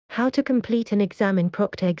How to complete an exam in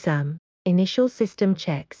Proctored exam. Initial system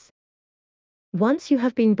checks. Once you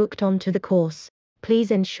have been booked onto the course,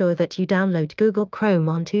 please ensure that you download Google Chrome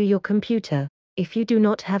onto your computer, if you do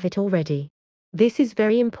not have it already. This is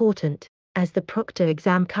very important, as the Proctored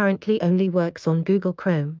exam currently only works on Google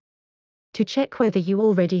Chrome. To check whether you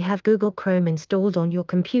already have Google Chrome installed on your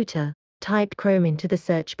computer, type Chrome into the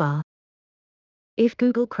search bar. If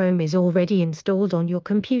Google Chrome is already installed on your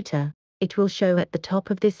computer, it will show at the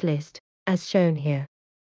top of this list, as shown here.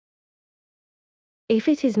 If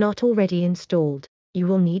it is not already installed, you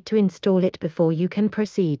will need to install it before you can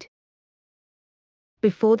proceed.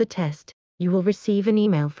 Before the test, you will receive an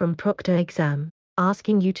email from Proctored exam,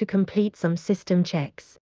 asking you to complete some system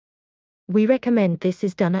checks. We recommend this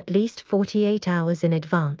is done at least 48 hours in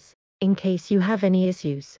advance, in case you have any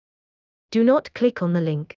issues. Do not click on the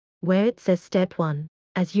link, where it says Step 1,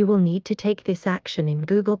 as you will need to take this action in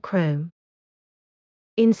Google Chrome.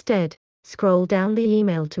 Instead, scroll down the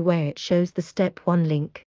email to where it shows the Step 1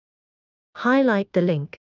 link. Highlight the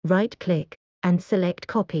link, right-click, and select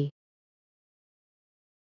Copy.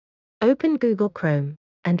 Open Google Chrome,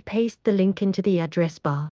 and paste the link into the address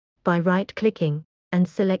bar, by right-clicking, and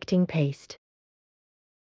selecting Paste.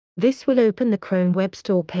 This will open the Chrome Web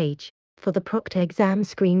Store page, for the Proctored exam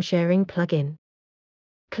screen sharing plugin.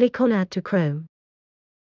 Click on Add to Chrome.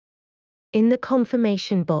 In the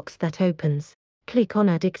confirmation box that opens, click on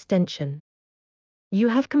Add Extension. You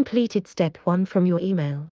have completed Step 1 from your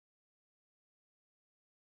email.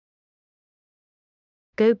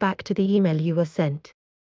 Go back to the email you were sent.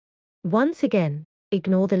 Once again,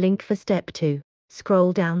 ignore the link for Step 2,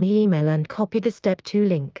 scroll down the email and copy the Step 2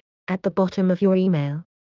 link, at the bottom of your email.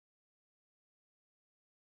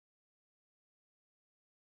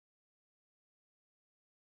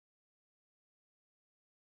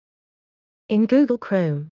 In Google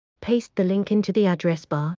Chrome, paste the link into the address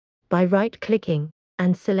bar, by right-clicking,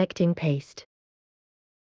 and selecting Paste.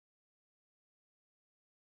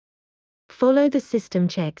 Follow the system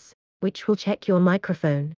checks, which will check your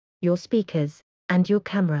microphone, your speakers, and your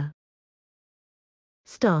camera.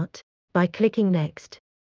 Start, by clicking Next.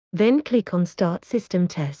 Then click on Start System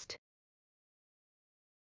Test.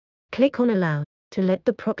 Click on Allow, to let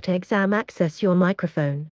the Proctored exam access your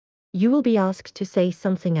microphone. You will be asked to say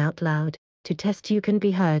something out loud, to test you can be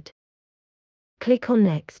heard. Click on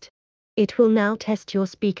Next. It will now test your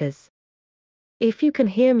speakers. If you can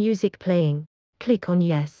hear music playing, click on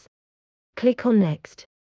Yes. Click on Next.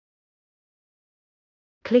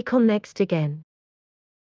 Click on Next again.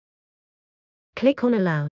 Click on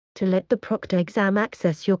Allow, to let the Proctored exam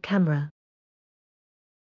access your camera.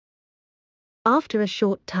 After a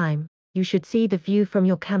short time, you should see the view from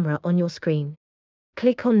your camera on your screen.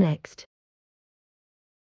 Click on Next.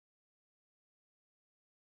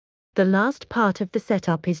 The last part of the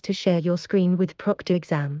setup is to share your screen with Proctored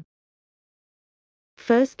exam.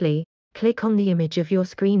 Firstly, click on the image of your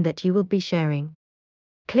screen that you will be sharing.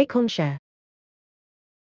 Click on Share.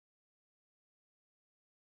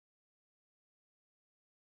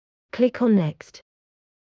 Click on Next.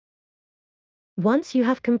 Once you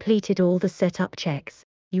have completed all the setup checks,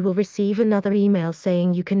 you will receive another email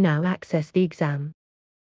saying you can now access the exam.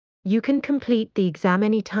 You can complete the exam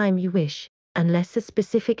anytime you wish, unless a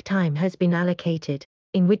specific time has been allocated,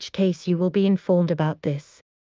 in which case you will be informed about this.